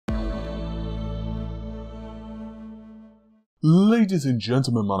Ladies and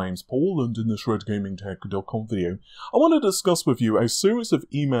gentlemen, my name's Paul, and in this RedGamingTech.com video, I want to discuss with you a series of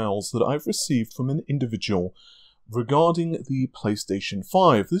emails that I've received from an individual regarding the PlayStation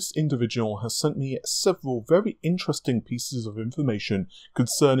 5. This individual has sent me several very interesting pieces of information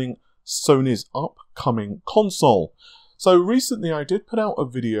concerning Sony's upcoming console. So recently I did put out a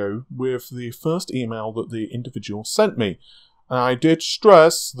video with the first email that the individual sent me. And I did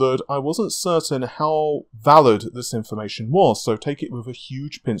stress that I wasn't certain how valid this information was, so take it with a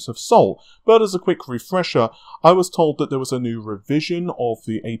huge pinch of salt. But as a quick refresher, I was told that there was a new revision of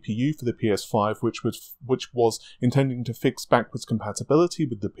the APU for the PS5, which was intending to fix backwards compatibility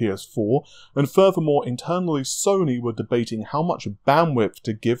with the PS4, and furthermore, internally Sony were debating how much bandwidth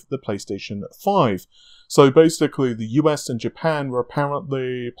to give the PlayStation 5. So basically, the US and Japan were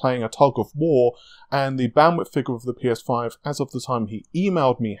apparently playing a tug of war, and the bandwidth figure of the PS5, as of the time he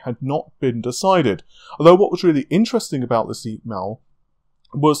emailed me, had not been decided. Although what was really interesting about this email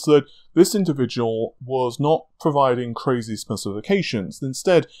was that this individual was not providing crazy specifications.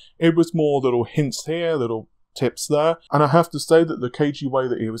 Instead, it was more little hints here, little tips there, and I have to say that the cagey way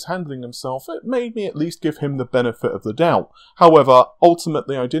that he was handling himself, it made me at least give him the benefit of the doubt. However,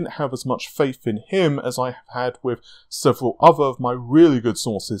 ultimately I didn't have as much faith in him as I have had with several other of my really good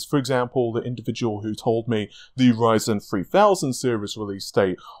sources. For example, the individual who told me the Ryzen 3000 series release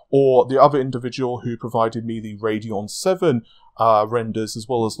date, or the other individual who provided me the Radeon 7 renders, as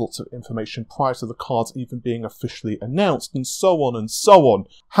well as lots of information prior to the cards even being officially announced, and so on and so on.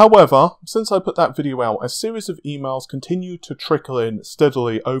 However, since I put that video out, a series of emails continued to trickle in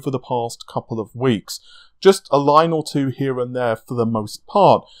steadily over the past couple of weeks. Just a line or two here and there for the most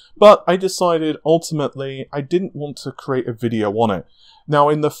part, but I decided ultimately I didn't want to create a video on it. Now,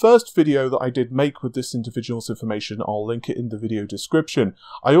 in the first video that I did make with this individual's information, I'll link it in the video description,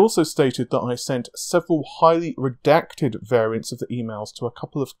 I also stated that I sent several highly redacted variants of the emails to a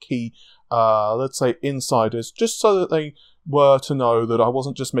couple of key, let's say, insiders, just so that they were to know that I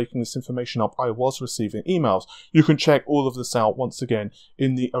wasn't just making this information up, I was receiving emails. You can check all of this out once again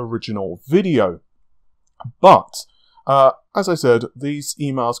in the original video. But as I said, these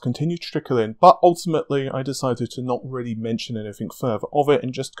emails continue to trickle in, but ultimately I decided to not really mention anything further of it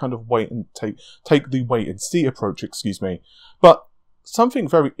and just kind of wait and take the wait and see approach, excuse me. But something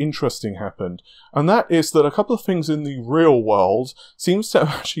very interesting happened, and that is that a couple of things in the real world seems to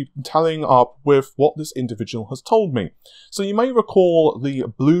have actually been tallying up with what this individual has told me. So you may recall the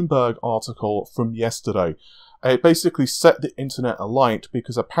Bloomberg article from yesterday. It basically set the internet alight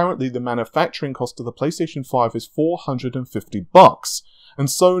because apparently the manufacturing cost of the PlayStation 5 is $450. And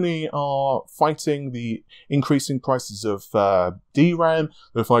Sony are fighting the increasing prices of DRAM,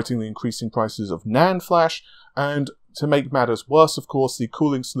 they're fighting the increasing prices of NAND flash, and to make matters worse, of course, the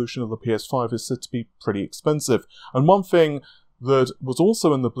cooling solution of the PS5 is said to be pretty expensive. And one thing that was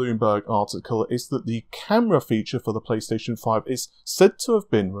also in the Bloomberg article is that the camera feature for the PlayStation 5 is said to have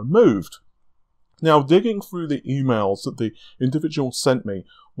been removed. Now, digging through the emails that the individual sent me,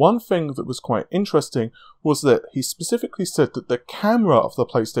 one thing that was quite interesting was that he specifically said that the camera of the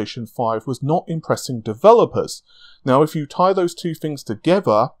PlayStation 5 was not impressing developers. Now, if you tie those two things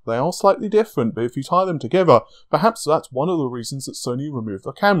together, they are slightly different, but if you tie them together, perhaps that's one of the reasons that Sony removed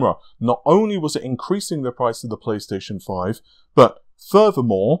the camera. Not only was it increasing the price of the PlayStation 5, but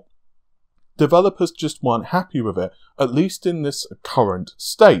furthermore, developers just weren't happy with it, at least in this current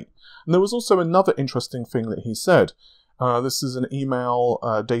state. And there was also another interesting thing that he said. This is an email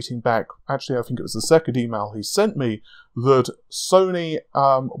dating back, actually I think it was the second email he sent me, that Sony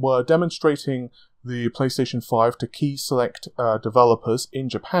were demonstrating the PlayStation 5 to key select developers in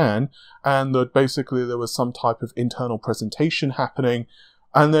Japan, and that basically there was some type of internal presentation happening.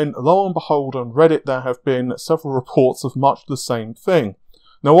 And then lo and behold, on Reddit there have been several reports of much the same thing.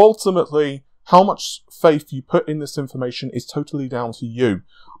 Now ultimately, how much faith you put in this information is totally down to you.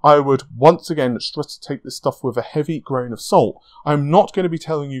 I would once again stress to take this stuff with a heavy grain of salt. I'm not going to be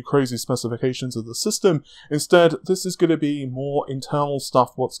telling you crazy specifications of the system. Instead, this is going to be more internal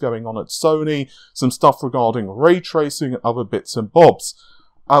stuff, what's going on at Sony, some stuff regarding ray tracing and other bits and bobs.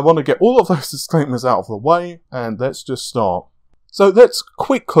 I want to get all of those disclaimers out of the way, and let's just start. So let's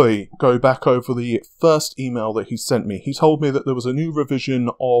quickly go back over the first email that he sent me. He told me that there was a new revision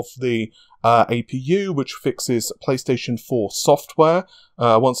of the APU, which fixes PlayStation 4 software.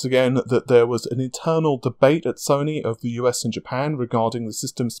 Once again, that there was an internal debate at Sony of the US and Japan regarding the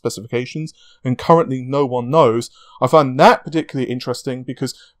system specifications, and currently no one knows. I find that particularly interesting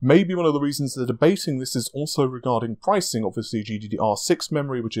because maybe one of the reasons they're debating this is also regarding pricing. Obviously, GDDR6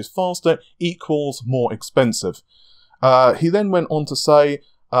 memory, which is faster, equals more expensive. He then went on to say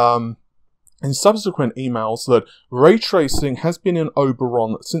in subsequent emails that ray tracing has been in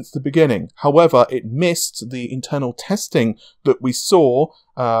Oberon since the beginning. However, it missed the internal testing that we saw,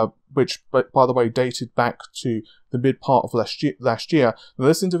 which, by the way, dated back to the mid part of last year. Now,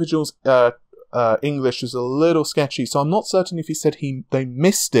 this individual's English is a little sketchy, so I'm not certain if he said they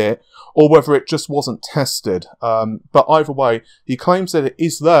missed it or whether it just wasn't tested. But either way, he claims that it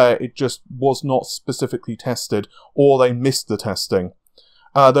is there, it just was not specifically tested, or they missed the testing.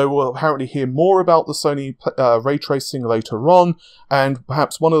 They will apparently hear more about the Sony ray tracing later on, and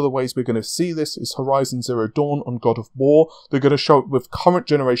perhaps one of the ways we're going to see this is Horizon Zero Dawn on God of War. They're going to show it with current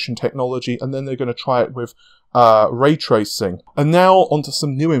generation technology, and then they're going to try it with ray tracing. And now onto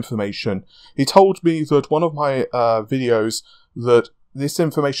some new information. He told me that one of my videos that this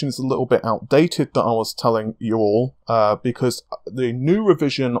information is a little bit outdated that I was telling you all, because the new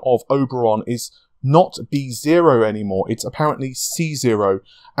revision of Oberon is not B0 anymore, it's apparently C0,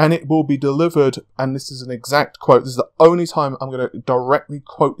 and it will be delivered, and this is an exact quote, this is the only time I'm going to directly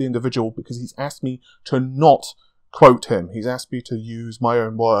quote the individual because he's asked me to not quote him, he's asked me to use my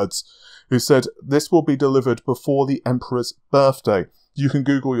own words, who said, this will be delivered before the Emperor's birthday. You can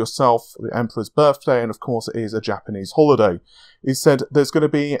Google yourself the Emperor's birthday, and of course it is a Japanese holiday. He said there's going to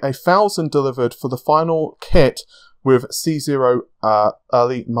be 1,000 delivered for the final kit with C0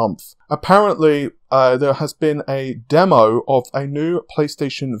 early month. Apparently, there has been a demo of a new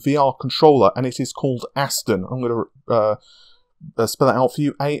PlayStation VR controller, and it is called Aston. I'm going to spell it out for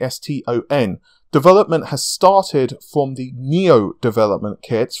you, A-S-T-O-N. Development has started from the Neo development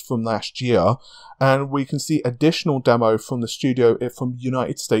kit from last year, and we can see additional demo from the studio from the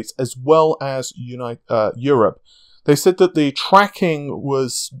United States as well as Europe. They said that the tracking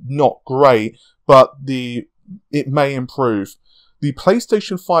was not great, but it may improve. The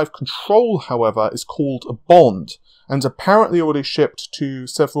PlayStation 5 control, however, is called a Bond, and apparently already shipped to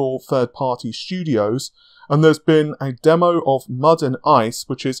several third-party studios, and there's been a demo of Mud and Ice,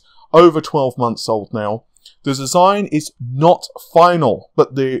 which is over 12 months old now. The design is not final,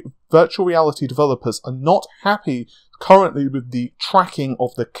 but the virtual reality developers are not happy currently with the tracking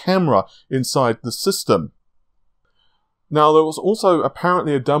of the camera inside the system. Now, there was also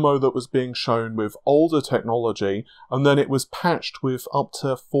apparently a demo that was being shown with older technology, and then it was patched with up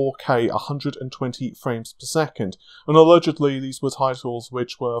to 4K 120 frames per second. And allegedly, these were titles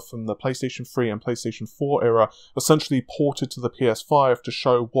which were from the PlayStation 3 and PlayStation 4 era, essentially ported to the PS5 to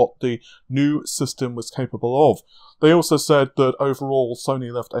show what the new system was capable of. They also said that overall,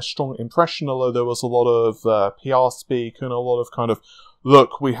 Sony left a strong impression, although there was a lot of PR speak and a lot of kind of,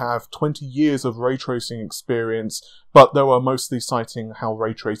 look, we have 20 years of ray tracing experience, but they were mostly citing how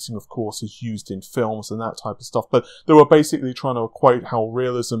ray tracing, of course, is used in films and that type of stuff. But they were basically trying to equate how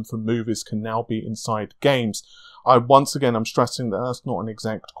realism from movies can now be inside games. Once again, I'm stressing that that's not an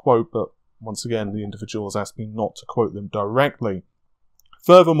exact quote, but once again, the individual has asked me not to quote them directly.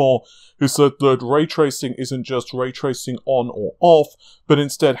 Furthermore, who said that ray tracing isn't just ray tracing on or off, but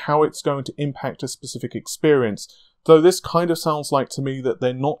instead how it's going to impact a specific experience. Though this kind of sounds like to me that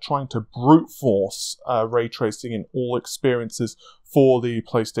they're not trying to brute force ray tracing in all experiences for the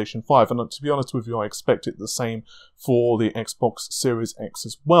PlayStation 5. And to be honest with you, I expect it the same for the Xbox Series X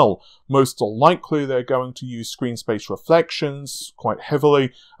as well. Most likely they're going to use screen space reflections quite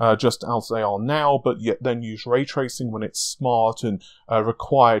heavily, just as they are now, but yet then use ray tracing when it's smart and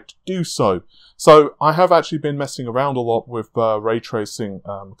required to do so. So I have actually been messing around a lot with ray tracing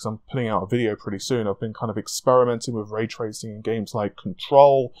because I'm putting out a video pretty soon. I've been kind of experimenting with ray tracing in games like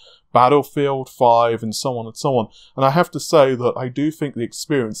Control, Battlefield 5, and so on and so on. And I have to say that I do think the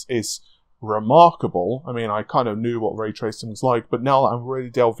experience is remarkable. I mean, I kind of knew what ray tracing was like, but now that I'm really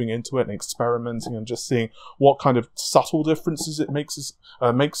delving into it and experimenting and just seeing what kind of subtle differences it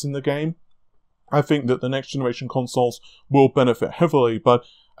makes in the game, I think that the next generation consoles will benefit heavily. But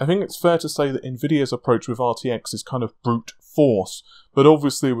I think it's fair to say that Nvidia's approach with RTX is kind of brute force. But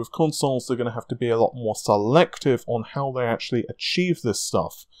obviously with consoles, they're going to have to be a lot more selective on how they actually achieve this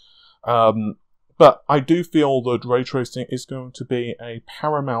stuff. But I do feel that ray tracing is going to be a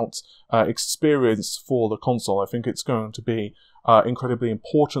paramount experience for the console. I think it's going to be incredibly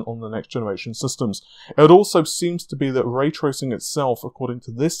important on the next generation systems. It also seems to be that ray tracing itself, according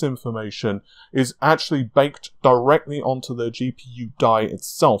to this information, is actually baked directly onto the GPU die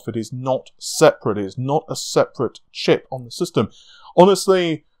itself. It is not separate. It is not a separate chip on the system.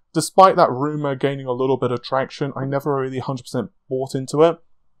 Honestly, despite that rumor gaining a little bit of traction, I never really 100% bought into it.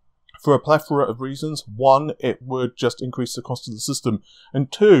 For a plethora of reasons. One, it would just increase the cost of the system.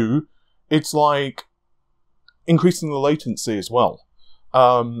 And two, it's like increasing the latency as well.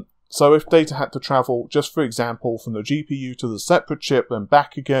 So if data had to travel, just for example, from the GPU to the separate chip and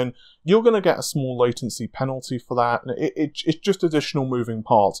back again, you're going to get a small latency penalty for that. It's just additional moving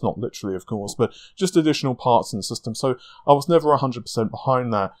parts, not literally, of course, but just additional parts in the system. So I was never 100%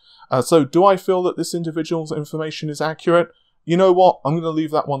 behind that. So do I feel that this individual's information is accurate? You know what? I'm going to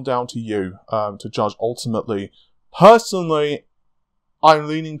leave that one down to you to judge ultimately. Personally, I'm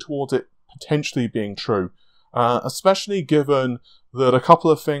leaning towards it potentially being true, especially given that a couple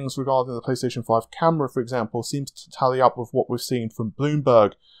of things regarding the PlayStation 5 camera, for example, seems to tally up with what we've seen from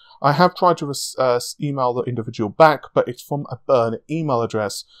Bloomberg. I have tried to email the individual back, but it's from a burn email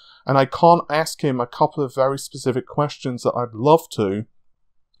address, and I can't ask him a couple of very specific questions that I'd love to.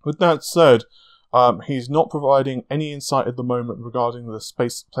 With that said, he's not providing any insight at the moment regarding the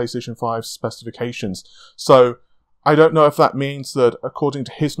PlayStation 5 specifications. So I don't know if that means that, according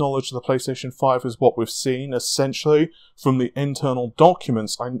to his knowledge, the PlayStation 5 is what we've seen, essentially, from the internal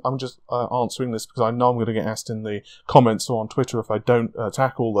documents. I'm just answering this because I know I'm going to get asked in the comments or on Twitter if I don't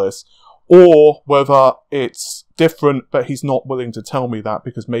tackle this. Or whether it's different, but he's not willing to tell me that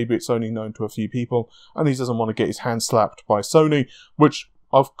because maybe it's only known to a few people, and he doesn't want to get his hand slapped by Sony, which,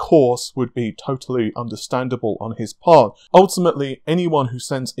 of course, would be totally understandable on his part. Ultimately, anyone who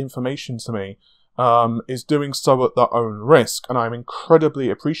sends information to me is doing so at their own risk, and I'm incredibly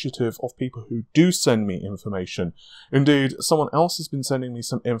appreciative of people who do send me information. Indeed, someone else has been sending me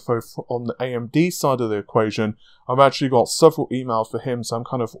some info on the AMD side of the equation. I've actually got several emails for him, so I'm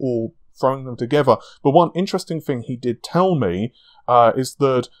kind of all throwing them together. But one interesting thing he did tell me is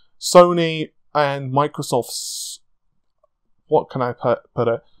that Sony and Microsoft's, what can I put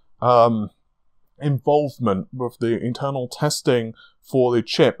it, involvement with the internal testing for the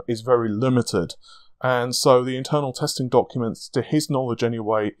chip is very limited. And so the internal testing documents, to his knowledge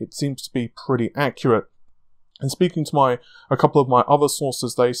anyway, it seems to be pretty accurate. And speaking to a couple of my other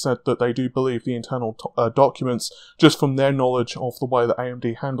sources, they said that they do believe the internal documents, just from their knowledge of the way that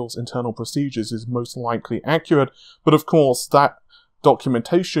AMD handles internal procedures, is most likely accurate. But of course, that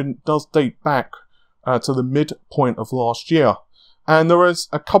documentation does date back to the midpoint of last year. And there is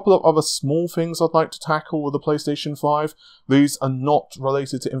a couple of other small things I'd like to tackle with the PlayStation 5. These are not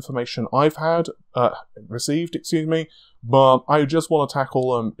related to information I've received, but I just want to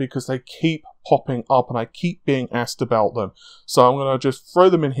tackle them because they keep popping up and I keep being asked about them. So I'm going to just throw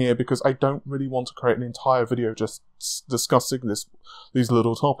them in here because I don't really want to create an entire video just discussing these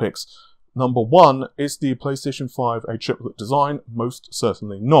little topics. Number one, is the PlayStation 5 a chiplet design? Most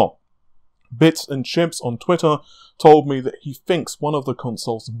certainly not. Bits and Chips on Twitter told me that he thinks one of the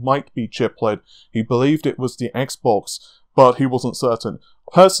consoles might be chiplet. He believed it was the Xbox, but he wasn't certain.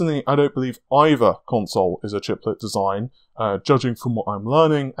 Personally, I don't believe either console is a chiplet design, judging from what I'm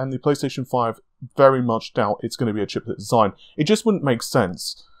learning, and the PlayStation 5 very much doubt it's going to be a chiplet design. It just wouldn't make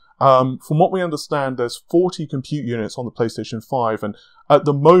sense. From what we understand, there's 40 compute units on the PlayStation 5, and at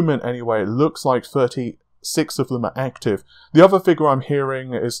the moment anyway, it looks like 36 of them are active. The other figure I'm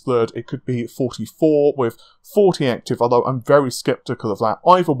hearing is that it could be 44 with 40 active, although I'm very skeptical of that.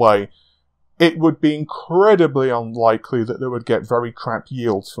 Either way, it would be incredibly unlikely that they would get very crap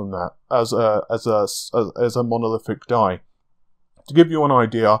yields from that as a monolithic die. To give you an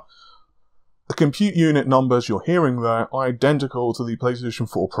idea, the compute unit numbers you're hearing there are identical to the PlayStation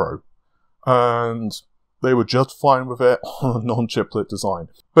 4 Pro, and they were just fine with it on a non-chiplet design.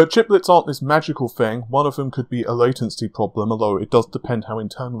 But chiplets aren't this magical thing. One of them could be a latency problem, although it does depend how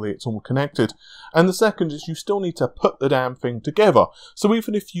internally it's all connected. And the second is you still need to put the damn thing together. So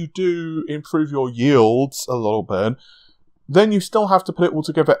even if you do improve your yields a little bit, then you still have to put it all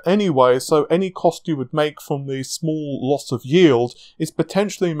together anyway, so any cost you would make from the small loss of yield is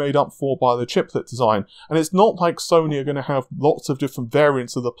potentially made up for by the chiplet design. And it's not like Sony are going to have lots of different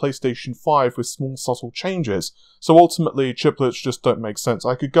variants of the PlayStation 5 with small subtle changes. So ultimately, chiplets just don't make sense.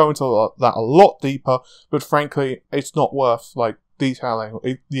 I could go into that a lot deeper, but frankly, it's not worth detailing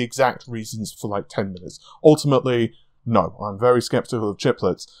the exact reasons for 10 minutes. Ultimately, no, I'm very skeptical of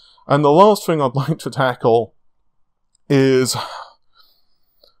chiplets. And the last thing I'd like to tackle is,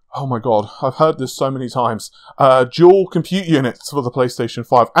 oh my god, I've heard this so many times, dual compute units for the PlayStation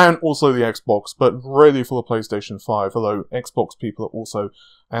 5 and also the Xbox, but really for the PlayStation 5, although Xbox people are also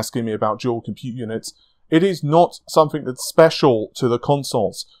asking me about dual compute units. It is not something that's special to the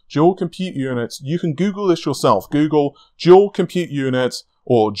consoles. Dual compute units, you can Google this yourself. Google dual compute units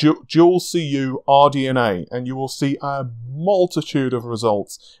or dual CU RDNA, and you will see a multitude of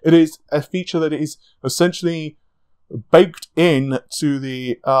results. It is a feature that is essentially baked in to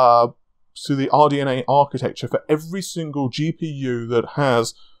the RDNA architecture for every single GPU that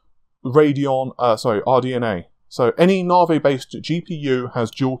has RDNA. So any Navi-based GPU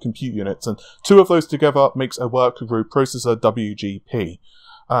has dual compute units, and two of those together makes a worker-group processor WGP.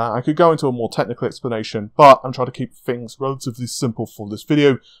 I could go into a more technical explanation, but I'm trying to keep things relatively simple for this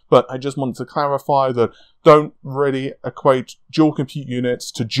video. But I just wanted to clarify that don't really equate dual compute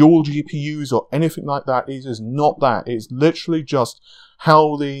units to dual GPUs or anything like that. It is not that. It's literally just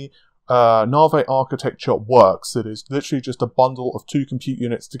how the Navi architecture works. It is literally just a bundle of two compute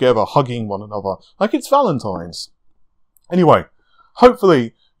units together hugging one another, like it's Valentine's. Anyway,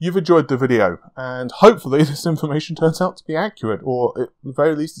 hopefully you've enjoyed the video, and hopefully this information turns out to be accurate, or at the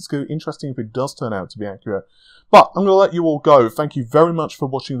very least it's going to be interesting if it does turn out to be accurate. But I'm going to let you all go. Thank you very much for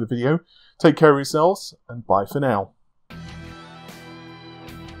watching the video. Take care of yourselves, and bye for now.